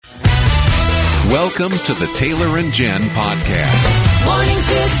Welcome to the Taylor and Jen podcast. Mornings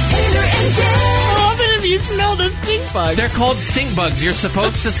with Taylor and Jen. How often have you smelled a stink bug? They're called stink bugs. You're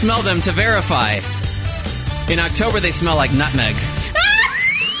supposed to smell them to verify. In October, they smell like nutmeg.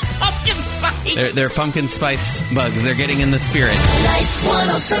 Pumpkin spice. They're pumpkin spice bugs. They're getting in the spirit. Life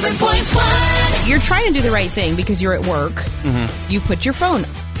 107.1. You're trying to do the right thing because you're at work. Mm-hmm. You put your phone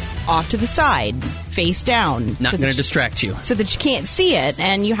off to the side, face down. Not going to distract you. So that you can't see it,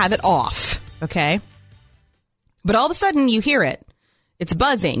 and you have it off, okay? But all of a sudden, you hear it. It's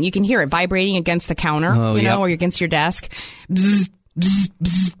buzzing. You can hear it vibrating against the counter, or against your desk. Bzz, bzz,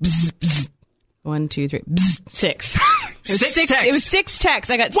 bzz, bzz, bzz. 1, 2, 3, bzz, 6. Six texts. It was 6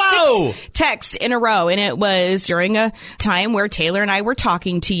 texts. I got Whoa! 6 texts in a row, and it was during a time where Taylor and I were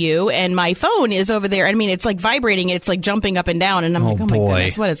talking to you, and my phone is over there. I mean, it's like vibrating. It's like jumping up and down, and I'm like, oh my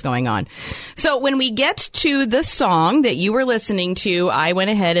goodness, what is going on? So when we get to the song that you were listening to, I went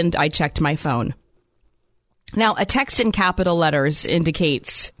ahead and I checked my phone. Now, a text in capital letters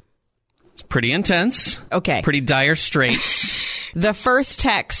indicates... It's pretty intense. Okay. Pretty dire straits. The first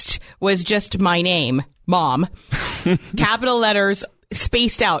text was just my name, Mom. Capital letters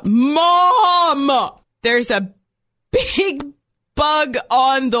spaced out. Mom! There's a big bug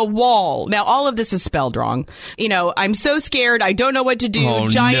on the wall. Now, all of this is spelled wrong. You know, I'm so scared. I don't know what to do. Oh,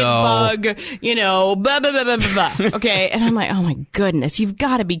 Giant no. bug, you know, blah, blah, blah, blah, blah, blah. Okay. And I'm like, oh my goodness, you've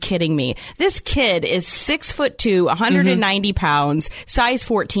got to be kidding me. This kid is 6'2", 190 pounds, size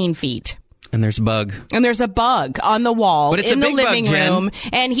 14 feet. And there's a bug. And there's a bug on the wall in the living room.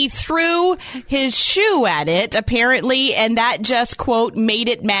 And he threw his shoe at it, apparently, and that just, quote, made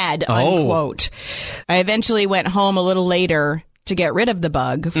it mad, unquote. I eventually went home a little later to get rid of the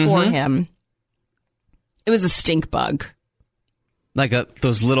bug for him. It was a stink bug. Like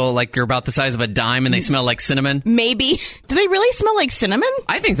those little, like they're about the size of a dime and they smell like cinnamon? Maybe. Do they really smell like cinnamon?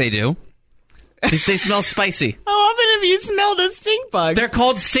 I think they do. They smell spicy. How often have you smelled a stink bug? They're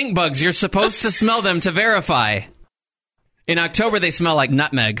called stink bugs. You're supposed to smell them to verify. In October, they smell like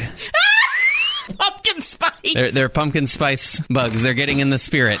nutmeg. Pumpkin spice. They're pumpkin spice bugs. They're getting in the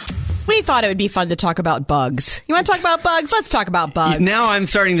spirit. We thought it would be fun to talk about bugs. You want to talk about bugs? Let's talk about bugs. Now I'm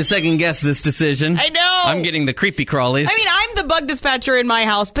starting to second guess this decision. I know. I'm getting the creepy crawlies. I mean, I'm the bug dispatcher in my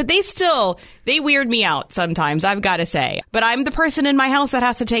house, but they weird me out sometimes, I've got to say. But I'm the person in my house that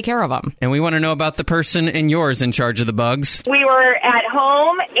has to take care of them. And we want to know about the person in yours in charge of the bugs. We were at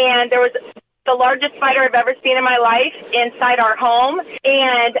home, and there was the largest spider I've ever seen in my life inside our home,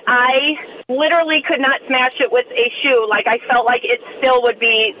 and I literally could not smash it with a shoe. Like, I felt like it still would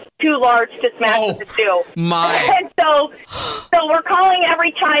be too large to smash with a shoe. My. And so we're calling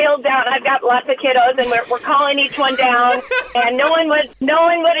every child down. I've got lots of kiddos, and we're calling each one down, and no one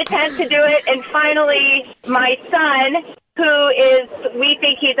would attempt to do it. And finally, my son, we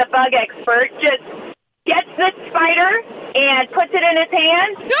think he's a bug expert, just gets the spider and puts it in his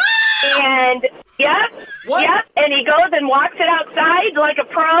hand. And, and he goes and walks it outside like a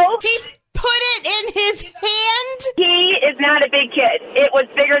pro. He put it in his hand? He is not a big kid. It was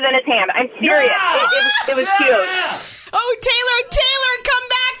bigger than his hand. I'm serious. It was cute. Oh, Taylor, come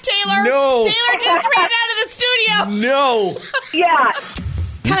back, Taylor. No. Taylor just ran out of the studio. No. Yeah.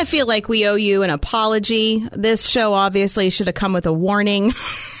 Kind of feel like we owe you an apology. This show obviously should have come with a warning.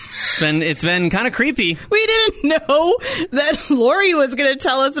 It's been kind of creepy. We didn't know that Lori was going to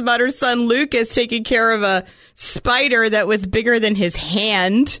tell us about her son Lucas taking care of a spider that was bigger than his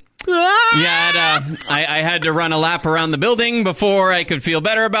hand. Yeah, I had to run a lap around the building before I could feel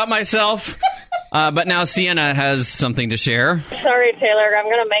better about myself. But now Sienna has something to share. Sorry, Taylor. I'm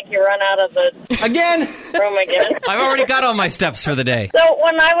going to make you run out of the room again. I've already got all my steps for the day. So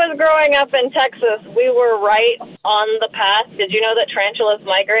when I was growing up in Texas, we were right on the path. Did you know that tarantulas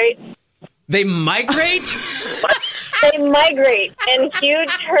migrate? They migrate? They migrate in huge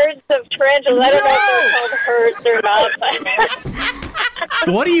herds of tarantulas. I don't know if they're called herds or not.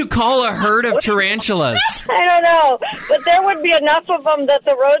 What do you call a herd of tarantulas? I don't know. But there would be enough of them that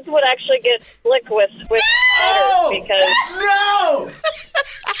the roads would actually get slick with spiders because... No!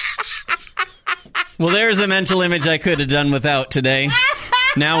 Well, there's a mental image I could have done without today.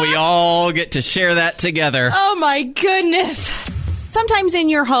 Now we all get to share that together. Oh, my goodness. Sometimes in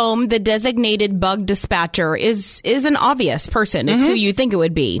your home, the designated bug dispatcher is an obvious person. It's who you think it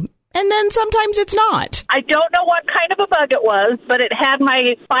would be. And then sometimes it's not. I don't know what kind of a bug it was, but it had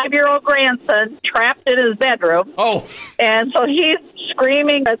my 5-year-old grandson trapped in his bedroom. Oh. And so he's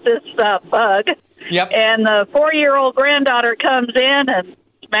screaming at this bug. Yep. And the 4-year-old granddaughter comes in and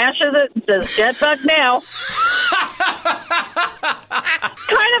smashes it and says, "Dead bug now."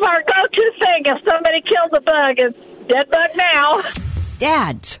 Kind of our go-to thing if somebody kills a bug is dead bug now.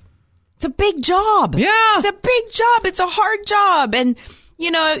 Dads, It's a big job. Yeah. It's a big job. It's a hard job. And,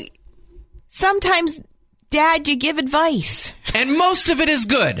 sometimes, Dad, you give advice. And most of it is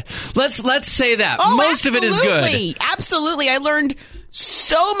good. Let's say that. Oh, most of it is good. Absolutely. I learned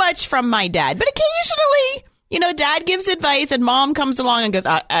so much from my dad. But occasionally, Dad gives advice and Mom comes along and goes,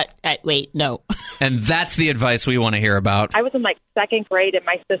 wait, no. And that's the advice we want to hear about. I was in second grade and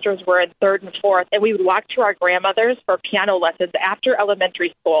my sisters were in third and fourth, and we would walk to our grandmother's for piano lessons after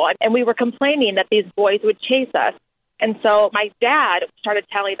elementary school. And we were complaining that these boys would chase us. And so my dad started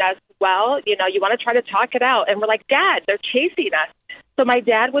telling us, well, you want to try to talk it out. And we're like, Dad, they're chasing us. So my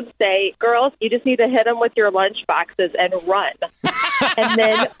dad would say, girls, you just need to hit them with your lunch boxes and run. And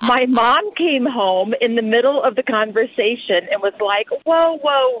then my mom came home in the middle of the conversation and was like, whoa,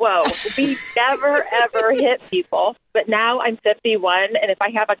 whoa, whoa. We never, ever hit people. But now I'm 51, and if I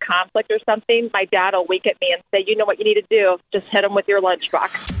have a conflict or something, my dad will wink at me and say, you know what you need to do? Just hit them with your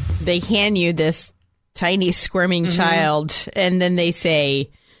lunchbox. They hand you this tiny squirming child, and then they say,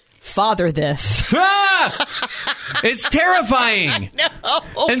 father this. It's terrifying. No.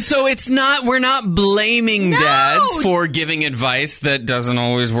 And so we're not blaming dads for giving advice that doesn't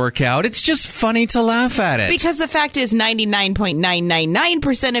always work out. It's just funny to laugh at it. Because the fact is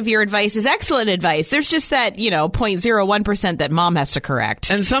 99.999% of your advice is excellent advice. There's just that, 0.01% that Mom has to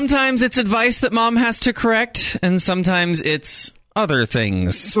correct. And sometimes it's advice that Mom has to correct, and sometimes it's other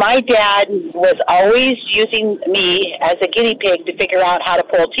things. My dad was always using me as a guinea pig to figure out how to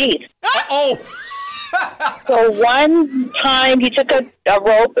pull teeth. Oh! So one time he took a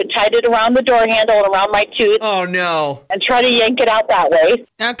rope and tied it around the door handle and around my tooth. Oh, no. And tried to yank it out that way.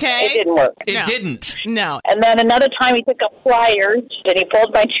 Okay. It didn't work. It didn't. No. And then another time he took a pliers and he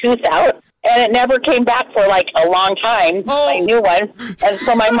pulled my tooth out. And it never came back for a long time, a new one. And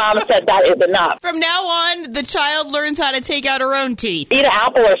so my mom said that is enough. From now on, the child learns how to take out her own teeth. Eat an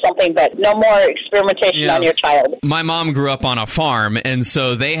apple or something, but no more experimentation on your child. My mom grew up on a farm, and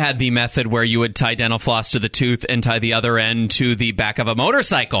so they had the method where you would tie dental floss to the tooth and tie the other end to the back of a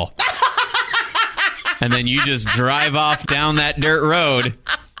motorcycle. And then you just drive off down that dirt road.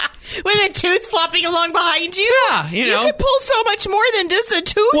 With a tooth flopping along behind you? Yeah, You can pull so much more than just a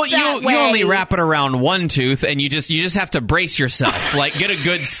tooth that way. You only wrap it around one tooth, and you just have to brace yourself. Get a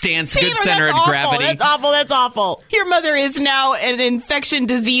good stance, good center of gravity. That's awful. Your mother is now an infection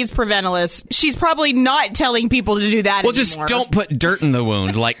disease preventalist. She's probably not telling people to do that anymore. Just don't put dirt in the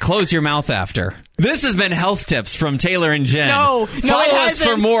wound. Close your mouth after. This has been Health Tips from Taylor and Jen. No, Follow us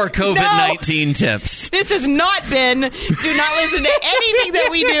for more COVID-19 tips. This has not been, do not listen to anything that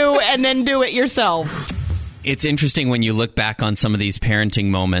we do and then do it yourself. It's interesting when you look back on some of these parenting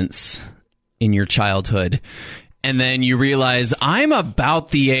moments in your childhood, and then you realize I'm about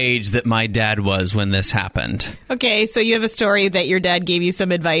the age that my dad was when this happened. Okay, so you have a story that your dad gave you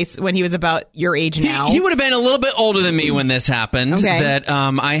some advice when he was about your age now. He would have been a little bit older than me when this happened. Okay. That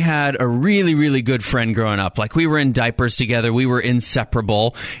I had a really, really good friend growing up. We were in diapers together. We were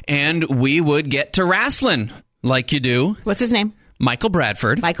inseparable. And we would get to wrestling like you do. What's his name? Michael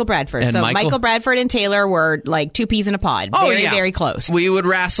Bradford. Michael Bradford. And so Michael Bradford and Taylor were two peas in a pod. Very, very close. We would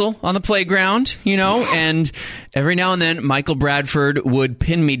wrestle on the playground, and every now and then Michael Bradford would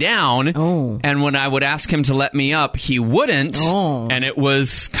pin me down. Oh. And when I would ask him to let me up, he wouldn't. Oh. And it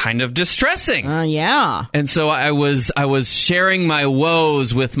was kind of distressing. Yeah. And so I was sharing my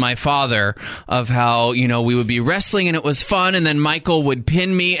woes with my father of how, we would be wrestling and it was fun, and then Michael would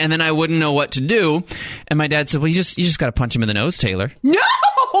pin me and then I wouldn't know what to do. And my dad said, well, you just got to punch him in the nose, Taylor. No.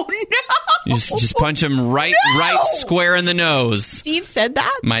 You just punch him right square in the nose. Steve said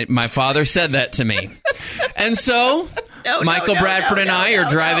that? My father said that to me. And so Michael Bradford and I are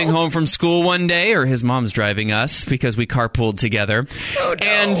driving home from school one day, or his mom's driving us because we carpooled together. Oh, no.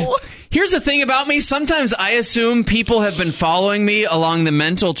 And here's the thing about me. Sometimes I assume people have been following me along the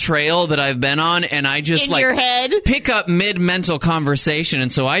mental trail that I've been on, and I just in your head? Pick up mid-mental conversation.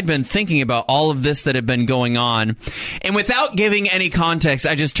 And so I'd been thinking about all of this that had been going on. And without giving any context,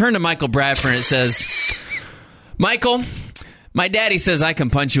 I just turned to Michael Bradford and it says, Michael, my daddy says I can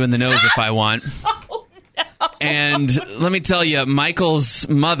punch you in the nose if I want. And let me tell you, Michael's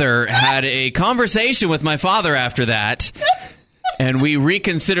mother had a conversation with my father after that, and we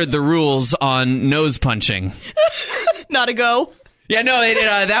reconsidered the rules on nose punching. Not a go? Yeah, no,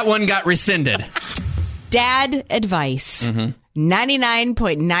 that one got rescinded. Dad advice.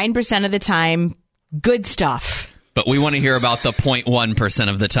 99.9% of the time, good stuff. But we want to hear about the 0.1%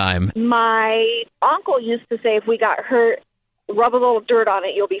 of the time. My uncle used to say if we got hurt, rub a little dirt on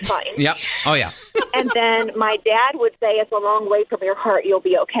it, you'll be fine. Yep. Oh, yeah. And then my dad would say, it's a long way from your heart. You'll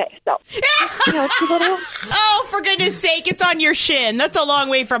be okay. So, it's a little... Oh, for goodness sake, it's on your shin. That's a long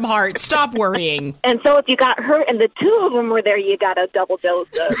way from heart. Stop worrying. And so if you got hurt and the two of them were there, you got a double dose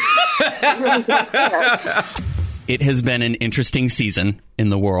of... It has been an interesting season in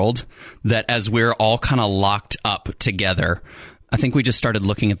the world that as we're all kind of locked up together, I think we just started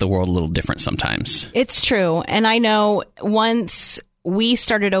looking at the world a little different sometimes. It's true. And I know once we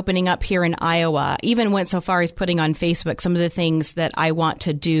started opening up here in Iowa, even went so far as putting on Facebook some of the things that I want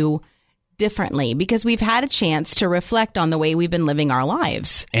to do differently because we've had a chance to reflect on the way we've been living our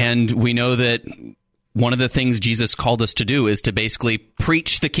lives. And we know that one of the things Jesus called us to do is to basically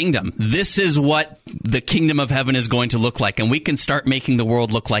preach the kingdom. This is what the kingdom of heaven is going to look like, and we can start making the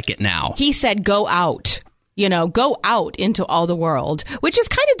world look like it now. He said, go out. Go out into all the world, which is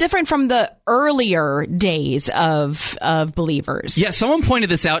kind of different from the earlier days of believers. Yeah, someone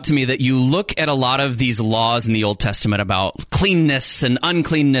pointed this out to me that you look at a lot of these laws in the Old Testament about cleanness and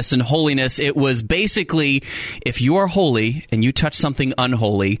uncleanness and holiness. It was basically, if you are holy and you touch something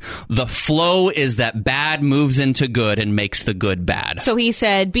unholy, the flow is that bad moves into good and makes the good bad. So he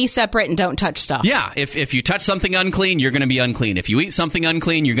said, be separate and don't touch stuff. Yeah, if you touch something unclean, you're going to be unclean. If you eat something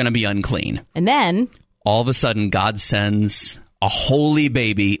unclean, you're going to be unclean. And then... all of a sudden, God sends a holy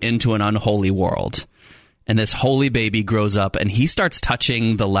baby into an unholy world. And this holy baby grows up and he starts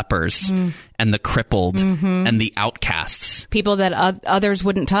touching the lepers and the crippled and the outcasts. People that others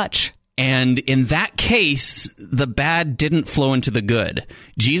wouldn't touch. And in that case, the bad didn't flow into the good.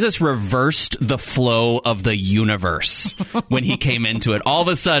 Jesus reversed the flow of the universe when he came into it. All of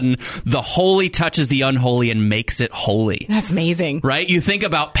a sudden, the holy touches the unholy and makes it holy. That's amazing. Right? You think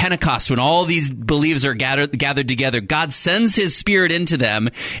about Pentecost when all these believers are gathered together. God sends his spirit into them.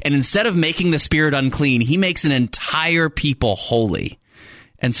 And instead of making the spirit unclean, he makes an entire people holy.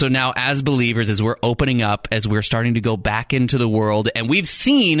 And so now as believers, as we're opening up, as we're starting to go back into the world, and we've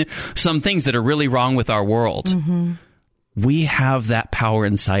seen some things that are really wrong with our world, we have that power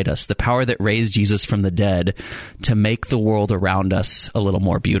inside us, the power that raised Jesus from the dead to make the world around us a little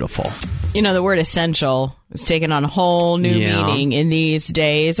more beautiful. The word essential is taking on a whole new meaning in these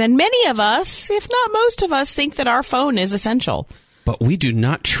days. And many of us, if not most of us, think that our phone is essential. But we do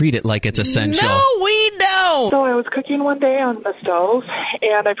not treat it like it's essential. No, we don't. So I was cooking one day on the stove,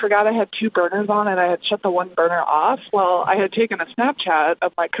 and I forgot I had two burners on, and I had shut the one burner off. Well, I had taken a Snapchat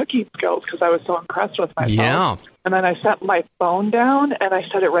of my cooking skills because I was so impressed with myself. Yeah. And then I set my phone down, and I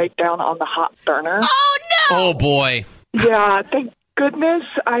set it right down on the hot burner. Oh, no! Oh, boy. Yeah, thank goodness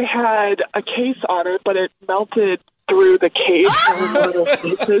I had a case on it, but it melted through the case in little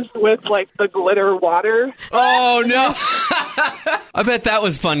pieces with the glitter water. Oh no. I bet that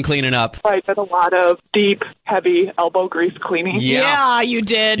was fun cleaning up. I did a lot of deep, heavy elbow grease cleaning. Yeah, you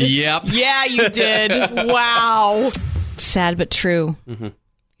did. Yep. Yeah, you did. Wow. Sad but true. You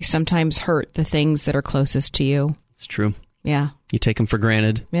sometimes hurt the things that are closest to you. It's true. Yeah. You take them for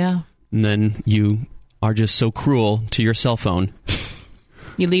granted. Yeah. And then you are just so cruel to your cell phone.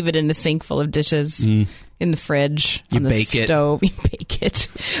 You leave it in a sink full of dishes. In the fridge, on the stove. You bake it.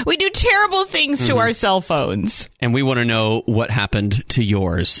 We do terrible things to our cell phones. And we want to know what happened to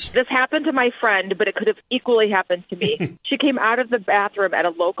yours. This happened to my friend, but it could have equally happened to me. She came out of the bathroom at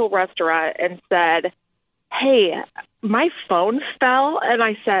a local restaurant and said, hey, my phone fell. And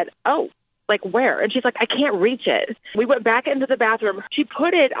I said, oh, where? And she's like, I can't reach it. We went back into the bathroom. She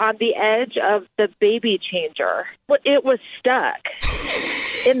put it on the edge of the baby changer, but it was stuck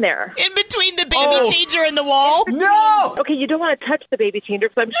in there. In between the baby changer and the wall? No! Okay, you don't want to touch the baby changer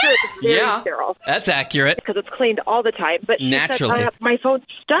because I'm sure it's very sterile. That's accurate. Because it's cleaned all the time. But she naturally said, my phone's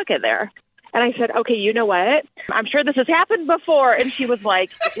stuck in there. And I said, okay, you know what? I'm sure this has happened before. And she was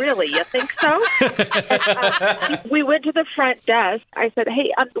like, really? You think so? And, we went to the front desk. I said,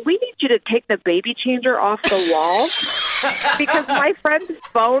 hey, we need you to take the baby changer off the wall because my friend's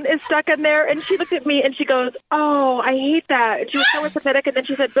phone is stuck in there. And she looked at me and she goes, oh, I hate that. And she was so empathetic. And then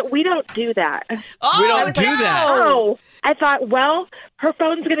she said, but we don't do that. Oh, we don't do that. Oh. I thought, well, her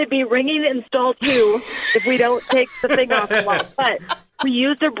phone's going to be ringing and stall too if we don't take the thing off the wall. But we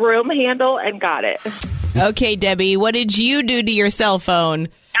used a broom handle and got it. Okay, Debbie, what did you do to your cell phone?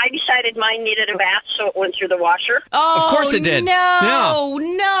 I decided mine needed a bath, so it went through the washer. Oh, of course it did. No.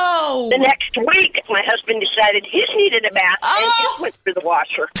 The next week, my husband decided his needed a bath, and his went through the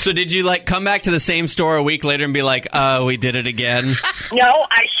washer. So did you, come back to the same store a week later and be like, oh, we did it again? No,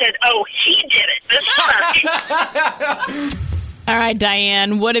 I said, oh, he did it this time. All right,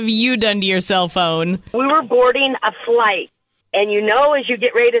 Diane, what have you done to your cell phone? We were boarding a flight, And as you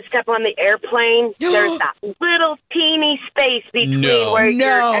get ready to step on the airplane, there's that little teeny space between where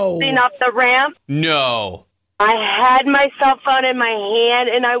you're exiting off the ramp. No. I had my cell phone in my hand,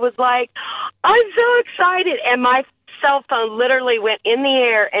 and I was like, I'm so excited. And my cell phone literally went in the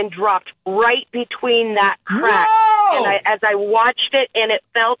air and dropped right between that crack. No! And as I watched it, and it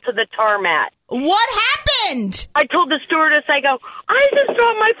fell to the tarmac. What happened? I told the stewardess, I go, I just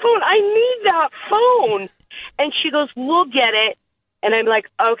dropped my phone. I need that phone. And she goes, we'll get it. And I'm like,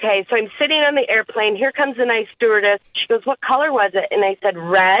 okay. So I'm sitting on the airplane. Here comes the nice stewardess. She goes, what color was it? And I said,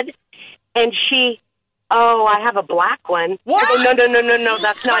 red. And she, I have a black one. What? I go, no,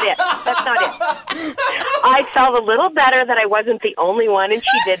 that's not it. That's not it. I felt a little better that I wasn't the only one, and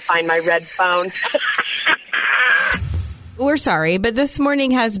she did find my red phone. We're sorry, but this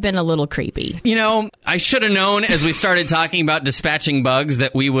morning has been a little creepy. I should have known as we started talking about dispatching bugs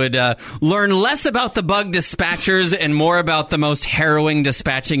that we would learn less about the bug dispatchers and more about the most harrowing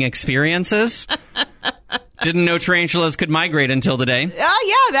dispatching experiences. Didn't know tarantulas could migrate until today.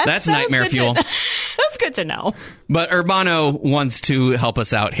 That's nightmare fuel. That's good to know. But Urbano wants to help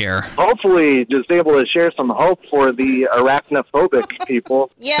us out here. Hopefully just able to share some hope for the arachnophobic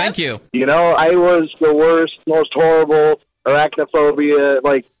people. Yes. Thank you. I was the worst, most horrible arachnophobia.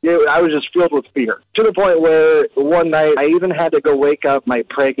 I was just filled with fear to the point where one night I even had to go wake up my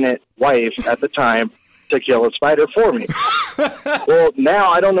pregnant wife at the time to kill a spider for me. Well,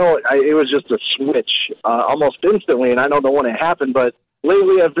 now I don't know. It was just a switch almost instantly, and I don't know when it happened, but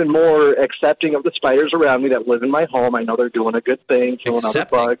lately I've been more accepting of the spiders around me that live in my home. I know they're doing a good thing, killing other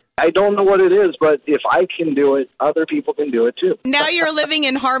bugs. I don't know what it is, but if I can do it, other people can do it too. Now you're living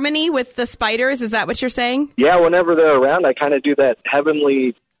in harmony with the spiders? Is that what you're saying? Yeah, whenever they're around, I kind of do that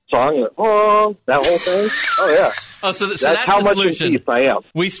heavenly song, that whole thing. Oh, yeah. Oh, so that's how the much solution. in peace I am.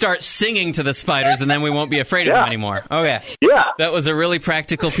 We start singing to the spiders, and then we won't be afraid of them anymore. Okay. Yeah. That was a really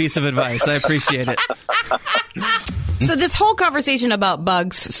practical piece of advice. I appreciate it. So this whole conversation about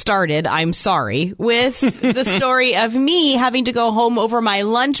bugs started, I'm sorry, with the story of me having to go home over my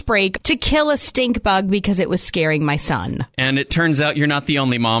lunch break to kill a stink bug because it was scaring my son. And it turns out you're not the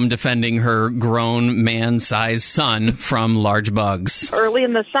only mom defending her grown man-sized son from large bugs. Early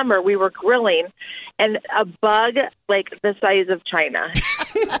in the summer, we were grilling, and a bug like the size of China.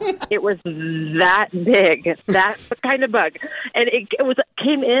 It was that big, that kind of bug. And it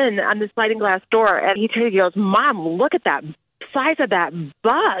came in on the sliding glass door, and he goes, Mom, look at that size of that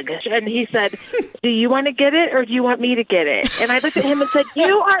bug. And he said, do you want to get it or do you want me to get it? And I looked at him and said,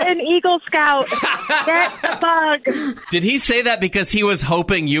 you are an Eagle Scout. Get the bug. Did he say that because he was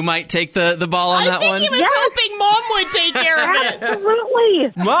hoping you might take the ball on that one? I think he was hoping Mom would take care of it.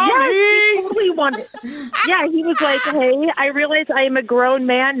 Absolutely. Mommy! Yes, he totally wanted. Yeah, he was like, hey, I realize I am a grown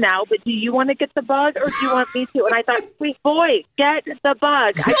man now, but do you want to get the bug or do you want me to? And I thought, sweet boy, get the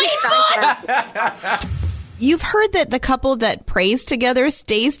bug. I just You've heard that the couple that prays together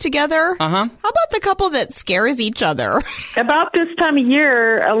stays together. Uh-huh. How about the couple that scares each other? About this time of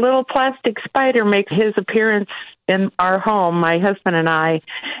year, a little plastic spider makes his appearance in our home, my husband and I,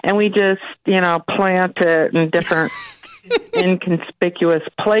 and we just, plant it in different inconspicuous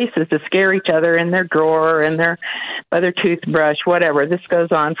places to scare each other, in their drawer, in their toothbrush, whatever. This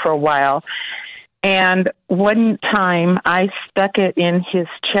goes on for a while. And one time I stuck it in his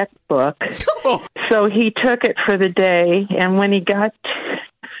checkbook. So he took it for the day. And when he got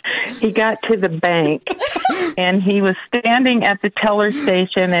to the bank and he was standing at the teller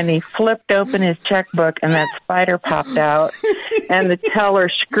station and he flipped open his checkbook and that spider popped out and the teller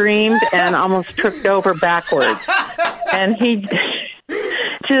screamed and almost tripped over backwards. And he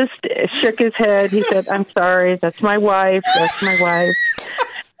just shook his head. He said, I'm sorry. That's my wife. That's my wife.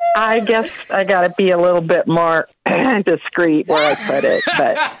 I guess I got to be a little bit more discreet where I put it.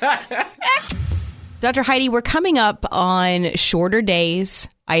 But Dr. Heidi, we're coming up on shorter days.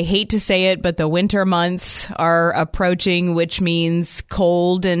 I hate to say it, but the winter months are approaching, which means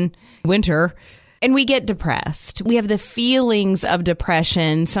cold and winter. And we get depressed. We have the feelings of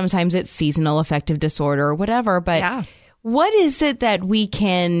depression. Sometimes it's seasonal affective disorder or whatever. But what is it that we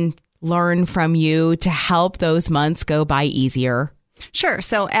can learn from you to help those months go by easier? Sure.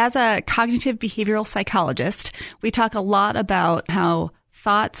 So as a cognitive behavioral psychologist, we talk a lot about how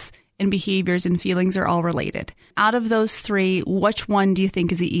thoughts and behaviors and feelings are all related. Out of those three, which one do you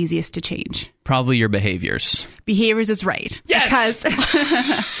think is the easiest to change? Probably your behaviors. Behaviors is right. Yes!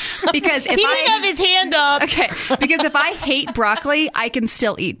 Because if he didn't have his hand up. Okay. Because if I hate broccoli, I can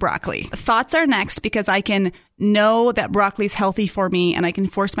still eat broccoli. Thoughts are next because I can know that broccoli is healthy for me and I can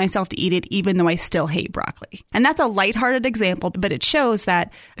force myself to eat it even though I still hate broccoli. And that's a lighthearted example, but it shows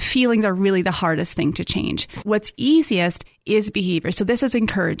that feelings are really the hardest thing to change. What's easiest is behavior. So this is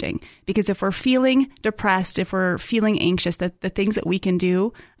encouraging because if we're feeling depressed, if we're feeling anxious, that the things that we can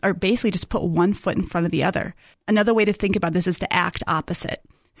do are basically just put one foot in front of the other. Another way to think about this is to act opposite.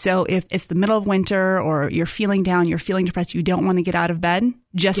 So if it's the middle of winter or you're feeling down, you're feeling depressed, you don't want to get out of bed,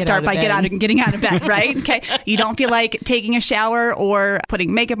 just start by getting out of bed, right? Okay. You don't feel like taking a shower or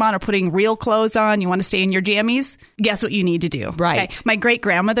putting makeup on or putting real clothes on. You want to stay in your jammies. Guess what you need to do? Right. Okay? My great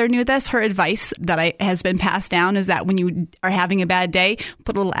grandmother knew this. Her advice that has been passed down is that when you are having a bad day,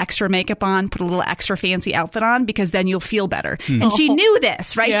 put a little extra makeup on, put a little extra fancy outfit on, because then you'll feel better. And she knew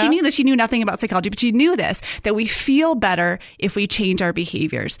this, right? Yeah. She knew that. She knew nothing about psychology, but she knew this, that we feel better if we change our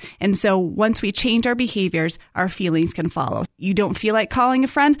behaviors. And so once we change our behaviors, our feelings can follow. You don't feel like calling a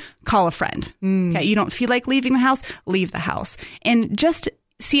friend? Call a friend. Okay. You don't feel like leaving the house? Leave the house. And just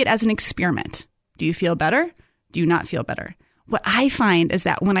see it as an experiment. Do you feel better? Do you not feel better? What I find is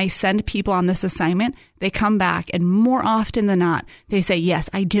that when I send people on this assignment, they come back and more often than not, they say, yes,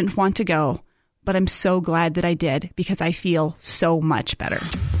 I didn't want to go, but I'm so glad that I did because I feel so much better.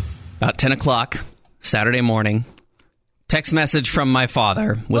 About 10 o'clock, Saturday morning, text message from my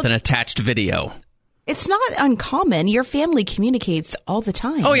father with an attached video. It's not uncommon. Your family communicates all the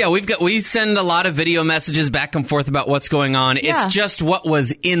time. Oh, yeah. We send a lot of video messages back and forth about what's going on. Yeah. It's just what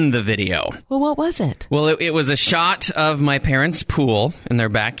was in the video. Well, what was it? Well, it was a shot of my parents' pool in their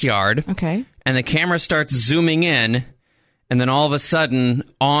backyard. Okay. And the camera starts zooming in. And then all of a sudden,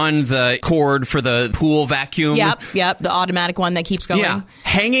 on the cord for the pool vacuum. Yep. The automatic one that keeps going. Yeah.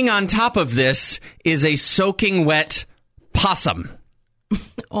 Hanging on top of this is a soaking wet possum.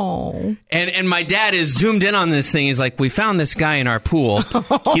 Oh. And my dad is zoomed in on this thing. He's like, we found this guy in our pool.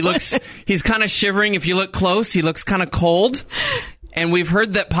 He's kind of shivering. If you look close, he looks kind of cold. And we've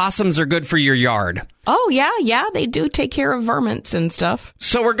heard that possums are good for your yard. Oh, yeah. They do take care of vermins and stuff.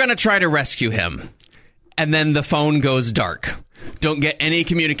 So we're going to try to rescue him. And then the phone goes dark. Don't get any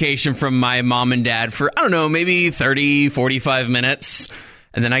communication from my mom and dad for, I don't know, maybe 30, 45 minutes.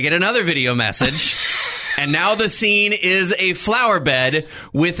 And then I get another video message. And now the scene is a flower bed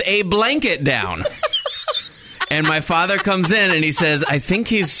with a blanket down. And my father comes in and he says, I think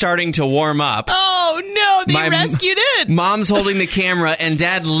he's starting to warm up. Oh, no, they rescued it. Mom's holding the camera and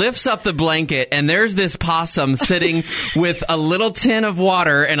Dad lifts up the blanket and there's this possum sitting with a little tin of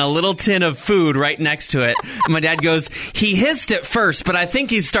water and a little tin of food right next to it. And my dad goes, he hissed at first, but I think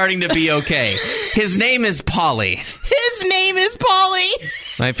he's starting to be okay. His name is Polly. His name is Polly.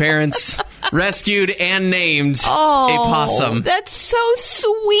 My parents rescued and named a possum. That's so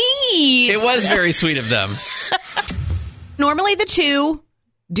sweet. It was very sweet of them. Normally the two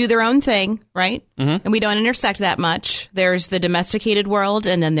do their own thing, right? Mm-hmm. And we don't intersect that much. There's the domesticated world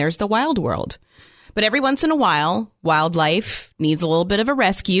and then there's the wild world. But every once in a while, wildlife needs a little bit of a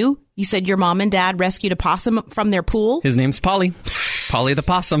rescue. You said your mom and dad rescued a possum from their pool? His name's Polly. Polly the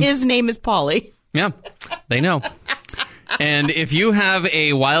possum. His name is Polly. Yeah, they know. And if you have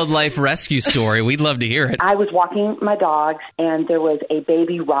a wildlife rescue story, we'd love to hear it. I was walking my dogs, and there was a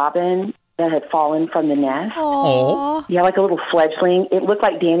baby robin that had fallen from the nest. Aww. Yeah, like a little fledgling. It looked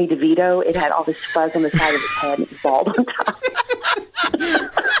like Danny DeVito. It had all this fuzz on the side of its head, and it was bald on top.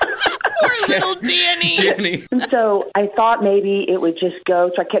 Poor little Danny. And so I thought maybe it would just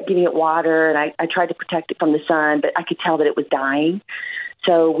go, so I kept giving it water, and I tried to protect it from the sun, but I could tell that it was dying.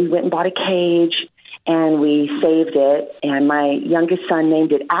 So we went and bought a cage, and we saved it, and my youngest son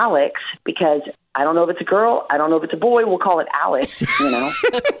named it Alex because I don't know if it's a girl, I don't know if it's a boy, we'll call it Alex, you know.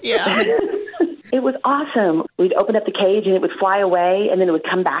 Yeah. It was awesome. We'd open up the cage, and it would fly away, and then it would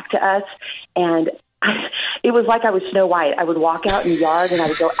come back to us, and it was like I was Snow White. I would walk out in the yard, and I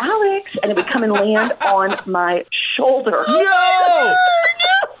would go, Alex, and it would come and land on my shoulder. No!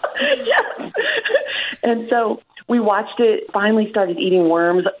 Yes. And so we watched it, finally started eating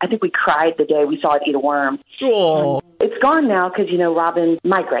worms. I think we cried the day we saw it eat a worm. Oh. It's gone now because, you know, robins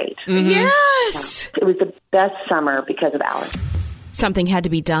migrate. Mm-hmm. Yes. It was the best summer because of Alex. Something had to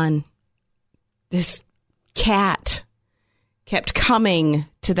be done. This cat kept coming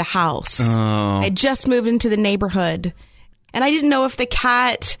to the house. Oh. I just moved into the neighborhood, and I didn't know if the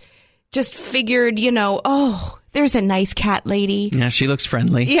cat just figured, you know, oh, there's a nice cat lady. Yeah, she looks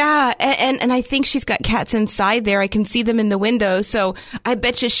friendly. Yeah, and I think she's got cats inside there. I can see them in the window, so I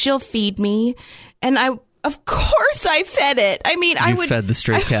bet you she'll feed me. And I Of course I fed it. I mean, You fed the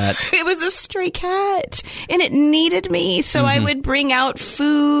stray cat. It was a stray cat, and it needed me. So I would bring out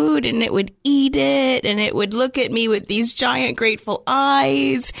food, and it would eat it, and it would look at me with these giant grateful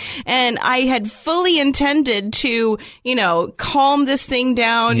eyes. And I had fully intended to, calm this thing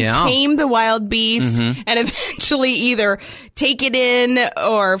down, tame the wild beast, and eventually either take it in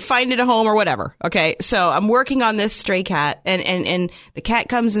or find it a home or whatever. Okay, so I'm working on this stray cat, and the cat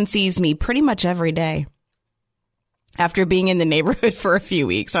comes and sees me pretty much every day. After being in the neighborhood for a few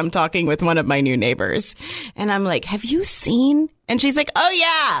weeks, I'm talking with one of my new neighbors, and I'm like, have you seen? And she's like, oh,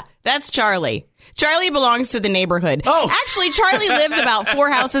 yeah, that's Charlie. Charlie belongs to the neighborhood. Oh, actually, Charlie lives about 4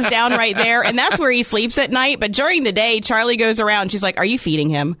 houses down right there, and that's where he sleeps at night. But during the day, Charlie goes around. She's like, are you feeding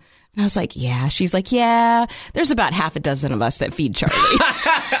him? And I was like, yeah. She's like, yeah, there's about half a dozen of us that feed Charlie.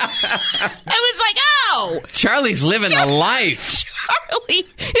 I was like, oh. Charlie's living a life. Charlie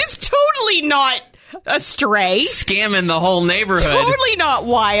is totally not a stray. Scamming the whole neighborhood. Totally not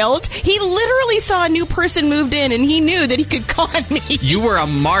wild. He literally saw a new person moved in, and he knew that he could con me. You were a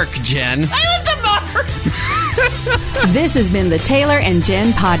mark, Jen. I was a mark. This has been the Taylor and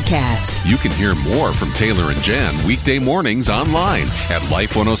Jen podcast. You can hear more from Taylor and Jen weekday mornings online at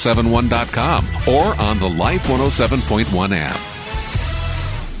life1071.com or on the Life 107.1 app.